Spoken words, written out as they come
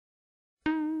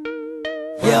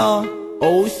Yeah.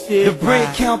 Oh shit. The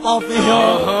bread camp off in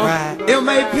here.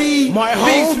 MAP, Big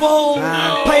Swole,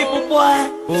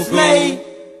 Paperboy, Snake.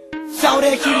 Shout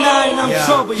at you now and I'm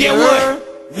trouble. Yeah,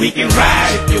 what? We can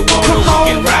ride if you want. We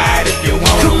can ride if you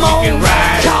want. We can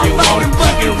ride if you want. We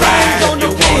can ride if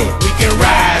you want. We can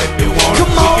ride if you want.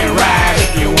 We can ride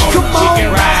if you want. We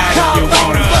can ride if you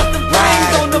want.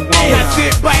 Now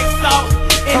sit back, stop,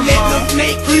 and let the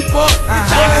snake creep up.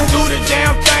 Try to do the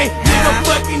damn thing, nigga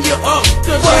fucking you up.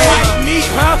 Cause you like me,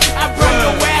 huh? I bring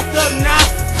your ass up now.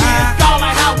 It's all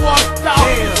like hot water sauce.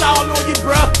 It's all on you,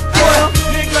 bruh.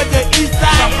 Nigga, the east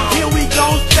side, here we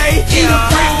gon' stay. Eat a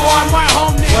free boy, my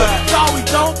home nigga. So we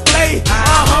don't play.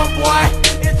 Boy,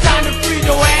 it's time to free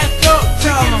your ass up.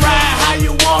 You can ride how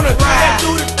you wanna. Let's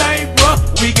do the thing, bruh.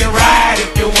 We can ride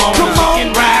if you wanna. We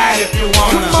can ride if you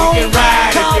wanna. We can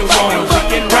ride if you wanna.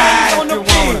 We can ride if you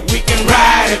wanna. We can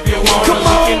ride if you wanna.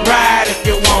 We can ride if you wanna. We can ride if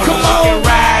you wanna. We can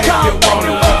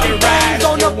ride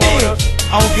if you wanna.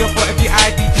 I don't give a fuck if you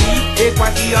IDG,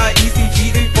 SYC or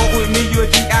ECG. If you fuck with me, you a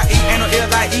GIE, and no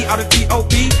LIE, all the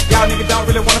TOP. Y'all niggas don't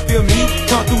really wanna feel me.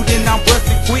 Come through, then I'm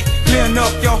busting quick, clearing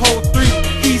up your whole street.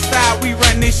 East side, we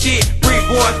run this shit. Brick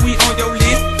boys, we on your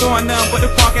list. Throwing nothing but the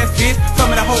punk ass bitch.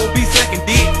 Some of the whole be sucking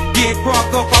dick. Get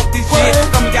crunk up off this shit.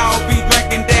 Some of y'all be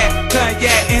drinking that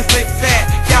cognac and slip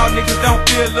sack. Y'all niggas don't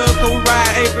feel love, so we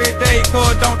ride every day.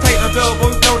 Cause don't take no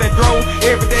double, know that drove.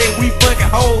 Every day we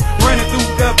fucking hold, running through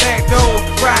the back door.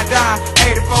 Ride down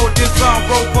 84, this song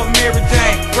broke for Mary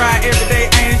Jane. Ride every day,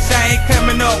 ain't a shame.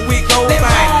 Coming up, we go bang.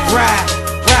 Ride,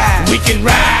 ride. We can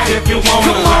ride if you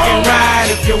wanna. We can ride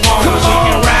if you wanna. We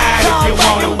can ride if you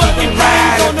wanna. We can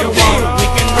ride if you wanna. We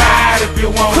can ride if you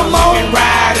wanna. We can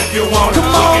ride if you wanna.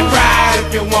 We can ride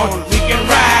if you wanna. We can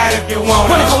ride if you wanna.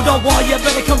 Wanna hold on, boy, you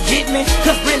better come get me.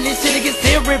 Cause really shit it gets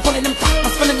serious. Pulling them top,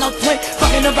 I'm spinning out twin.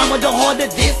 Fucking around with the hard to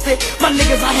diss it. My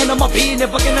niggas, I handle my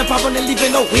business. Fucking the problem and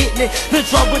leaving no witness. The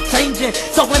trouble changing.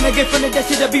 So when I get friendly, that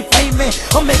shit'll be famous.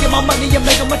 I'm making my money, I'm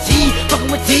making my cheese. Fucking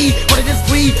with T, what it is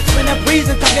breathe. I'm in that breeze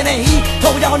and talking that heat.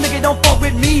 Told y'all niggas don't fuck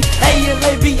with me.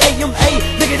 A-L-A-B-A-M-A.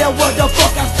 Nigga, that what the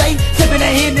fuck I say. Tipping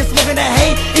that hen and smoking that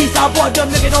hay. Eastside boy, dumb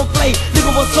nigga don't play.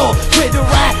 Nigga, what's up? Quit the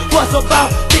ride. What's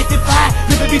about 55?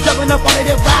 Nigga be jumping up on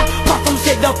that ride. Pop some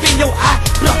shit up in your eye.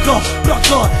 Block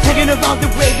up, hanging around the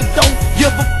way you don't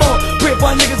give a fuck. Brick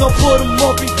boy niggas don't pull them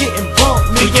up and getting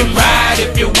bumped. We can ride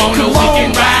if you wanna. We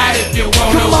can ride if you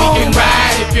wanna. We can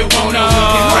ride if you wanna. We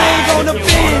can ride if you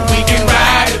wanna. We can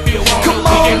ride if you wanna.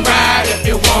 We can ride if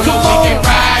you wanna. We can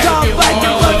ride if you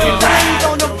wanna. We can ride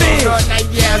on the bench. 9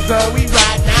 years old, we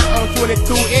ride now on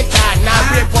 22 inside. Now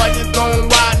Brick boy just going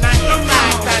wild. Now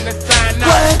inside, time to sign now.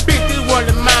 Bitch, this world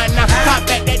of mine now. Pop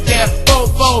back that damn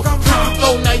 4-4.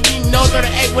 24, now you know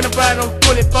 38 when I ride on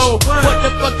 24. What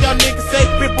the fuck y'all niggas say?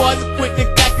 Brick boys are quick to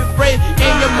cock his brain.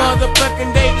 In your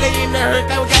motherfucking day, lay in the hurt.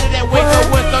 Now we got it that way. So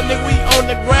what's up, nigga? We on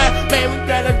the grind. Man, we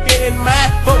gotta get in mind.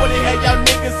 But what the hell y'all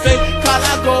niggas say? Call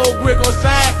I go, Brick on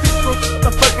side. Cisco the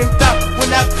fucking top.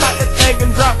 When I caught the tank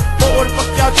and drop. But what the fuck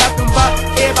y'all talking about?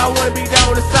 Everybody wanna be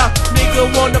down with the south. Nigga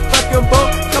want the fucking boat.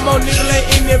 Come on, nigga, lay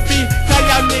in the beat. Call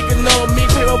y'all niggas know me.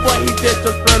 Paper boy, he just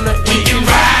a from the east. We can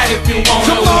ride if you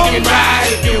wanna. We can ride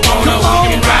if you wanna. We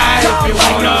can ride if you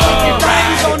wanna. We can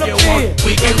ride if you wanna.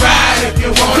 We can ride if you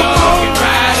wanna. We can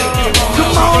ride if you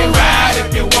wanna. We can ride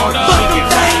if you wanna. We can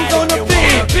ride if you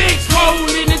wanna. Big Swole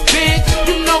in this bitch,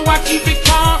 you know I keep it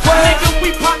calm. Nigga, we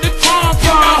pop the trunk,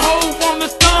 put my hoe on the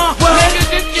stump. Nigga,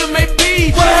 this you may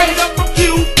be straight up from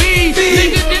QB.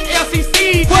 Nigga, this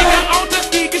LCC, nigga on the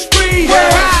Giga Street.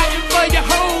 Riding for your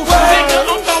hoe, nigga,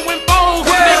 I'm throwing bowls.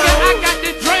 Nigga, I got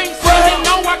the drinks, so you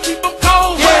know I keep them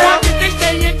cold. Why did they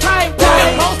stay in tight? Put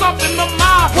them hoes off in my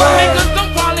mouth. Niggas, I'm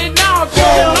falling out. You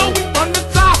know we from the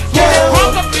south. Get it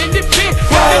drunk up in the pit.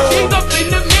 Get the cheese up in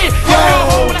the mid. If you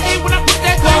hold I hate when I put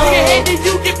that gun in your head, then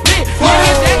you get bit.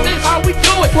 Nigga, that's just how we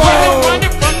do it. Nigga,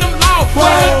 running from them laws.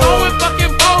 Nigga, throwing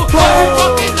fucking bows. Nigga,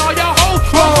 fucking all your hoes.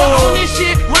 Nigga, on this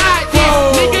shit, ride this.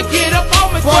 Nigga, get up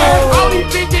on my sweat. All these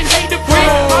bitches hate the break.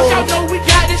 All y'all know we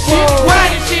got this shit.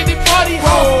 Ride this shit in 40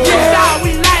 hoes. This how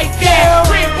we like that.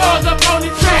 Brick boys up on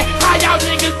the track. How y'all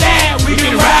niggas down? We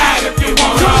can ride if you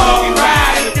wanna. We can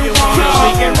ride if you wanna.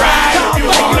 We can ride if you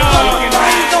wanna. We can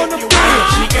ride if you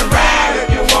wanna. We can ride if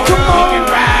you wanna. We can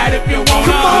ride if you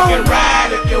wanna. We can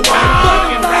ride if you wanna. We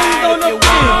can ride if you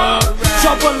wanna.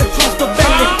 Trouble across the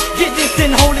belly. Get this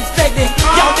and hold it steady.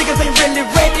 Y'all niggas ain't really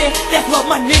ready. That's what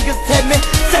my niggas tell me.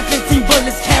 17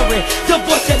 bullets carry.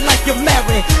 Divorce it like you're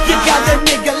married. You got a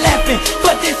nigga laughing,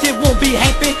 but this shit won't be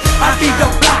happy. I be the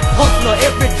block hustler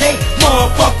every day,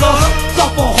 motherfucker.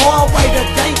 Suffer hard way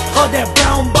today, or that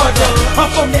brown butter. I'm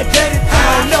from that dirty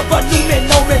town, never knew me,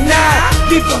 know me now.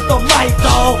 Leave us the mic,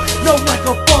 dog. no one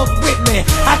can fuck with me.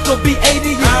 I could be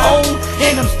 80 years old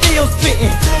and I'm still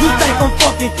spitting. You think I'm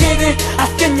fucking kidding? I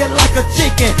skin you like a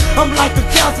chicken. I'm like a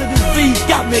cancer disease,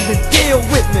 got me to deal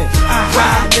with me.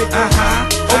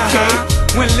 Okay.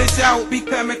 When Lil Shout be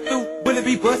coming through, will it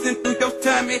be busting through your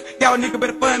tummy? Y'all nigga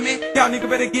better fund me, y'all nigga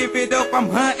better give it up, I'm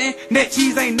hunting. That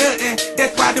cheese ain't nothing,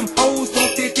 that's why them hoes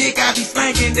want this dick, I be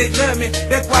slanging, they love me.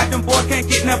 That's why them boys can't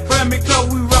get enough from me, cause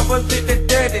we represent the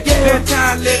dirty. Their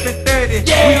time living 30,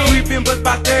 we creeping but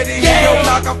by 30. Yo,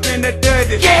 block off in the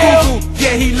dirty.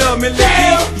 Yeah, he love me,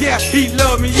 yeah, he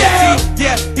love me, yeah,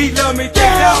 he love me,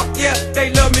 yeah,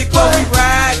 they love me, cause we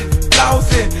riding,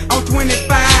 flossing, on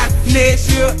 25, next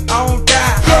year, I don't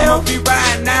die, I'ma be riding.